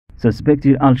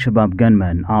Suspected Alshabab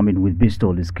gunman armed with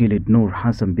pistols killed Nur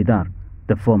Hassan Bidar,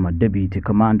 the former deputy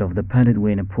commander of the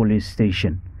Beledweyne police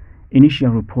station. Initial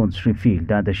reports revealed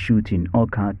that the shooting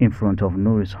occurred in front of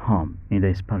Nur's home in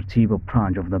the Sportivo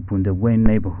branch of the Beledweyne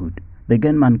neighborhood. The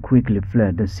gunman quickly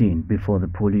fled the scene before the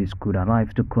police could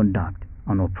arrive to conduct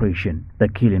an operation. The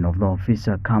killing of the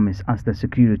officer comes as the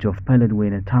security of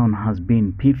Beledweyne town has been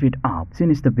beefed up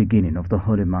since the beginning of the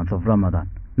holy month of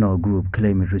Ramadan. No group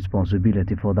claimed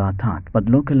responsibility for the attack, but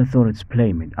local authorities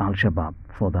blamed Al-Shabaab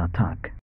for the attack.